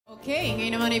Okay,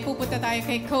 ngayon naman ay pupunta tayo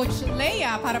kay Coach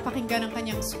Lea para pakinggan ang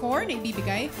kanyang score na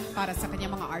ibibigay para sa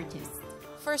kanyang mga artists.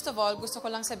 First of all, gusto ko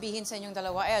lang sabihin sa inyong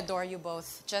dalawa, I adore you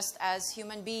both, just as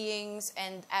human beings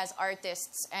and as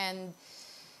artists. And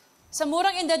sa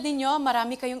murang edad ninyo,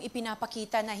 marami kayong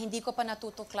ipinapakita na hindi ko pa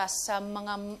natutuklas sa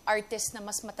mga artists na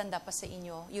mas matanda pa sa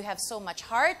inyo. You have so much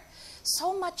heart,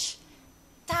 so much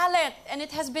talent, and it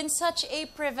has been such a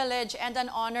privilege and an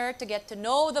honor to get to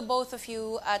know the both of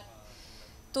you at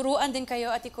turuan din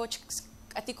kayo at i-coach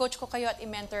ko kayo at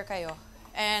i-mentor kayo.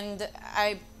 And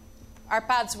our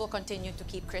paths will continue to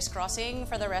keep crisscrossing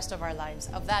for the rest of our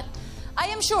lives. Of that, I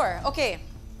am sure. Okay.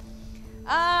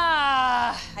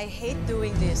 I hate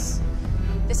doing this.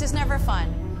 This is never fun.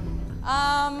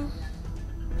 I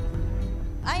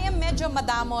am medyo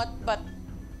madamot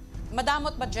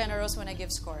but generous when I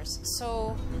give scores.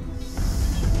 So,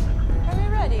 are we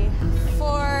ready?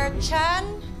 For Chan,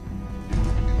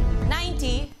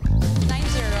 90.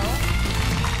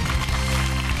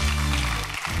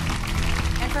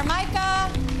 And for Mica,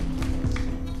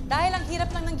 dahil ang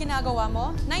hirap lang ng ginagawa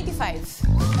mo, 95.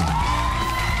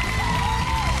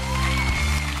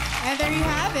 And there you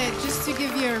have it. Just to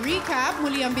give you a recap,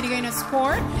 muli ang binigay na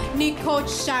score ni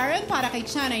Coach Sharon para kay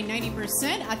Chan ay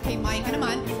 90% at kay Mica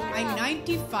naman ay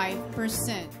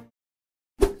 95%.